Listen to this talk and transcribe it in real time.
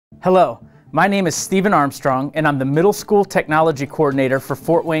Hello, my name is Stephen Armstrong and I'm the Middle School Technology Coordinator for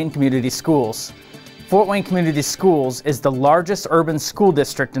Fort Wayne Community Schools. Fort Wayne Community Schools is the largest urban school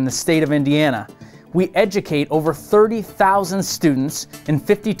district in the state of Indiana. We educate over 30,000 students in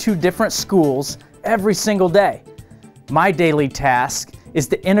 52 different schools every single day. My daily task is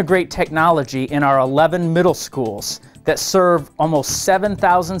to integrate technology in our 11 middle schools that serve almost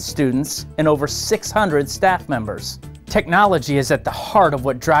 7,000 students and over 600 staff members. Technology is at the heart of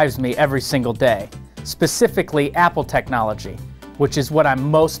what drives me every single day, specifically Apple technology, which is what I'm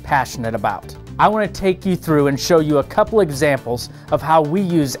most passionate about. I want to take you through and show you a couple examples of how we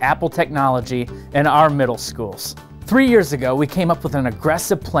use Apple technology in our middle schools. 3 years ago, we came up with an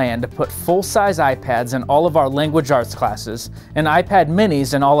aggressive plan to put full-size iPads in all of our language arts classes and iPad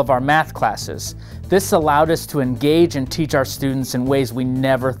minis in all of our math classes. This allowed us to engage and teach our students in ways we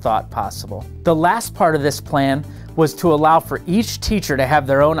never thought possible. The last part of this plan was to allow for each teacher to have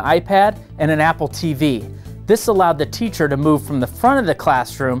their own iPad and an Apple TV. This allowed the teacher to move from the front of the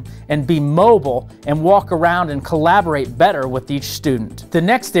classroom and be mobile and walk around and collaborate better with each student. The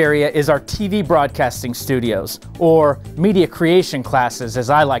next area is our TV broadcasting studios, or media creation classes as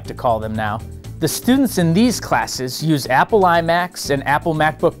I like to call them now. The students in these classes use Apple iMacs and Apple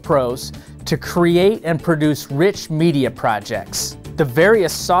MacBook Pros to create and produce rich media projects. The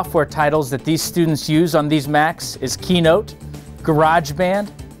various software titles that these students use on these Macs is Keynote,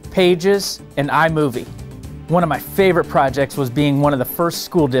 GarageBand, Pages, and iMovie. One of my favorite projects was being one of the first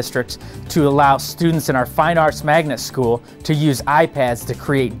school districts to allow students in our Fine Arts Magnet School to use iPads to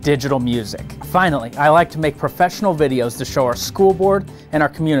create digital music. Finally, I like to make professional videos to show our school board and our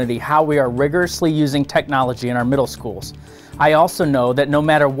community how we are rigorously using technology in our middle schools. I also know that no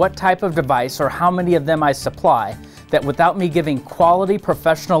matter what type of device or how many of them I supply, that without me giving quality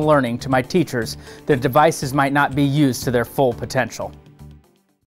professional learning to my teachers, the devices might not be used to their full potential.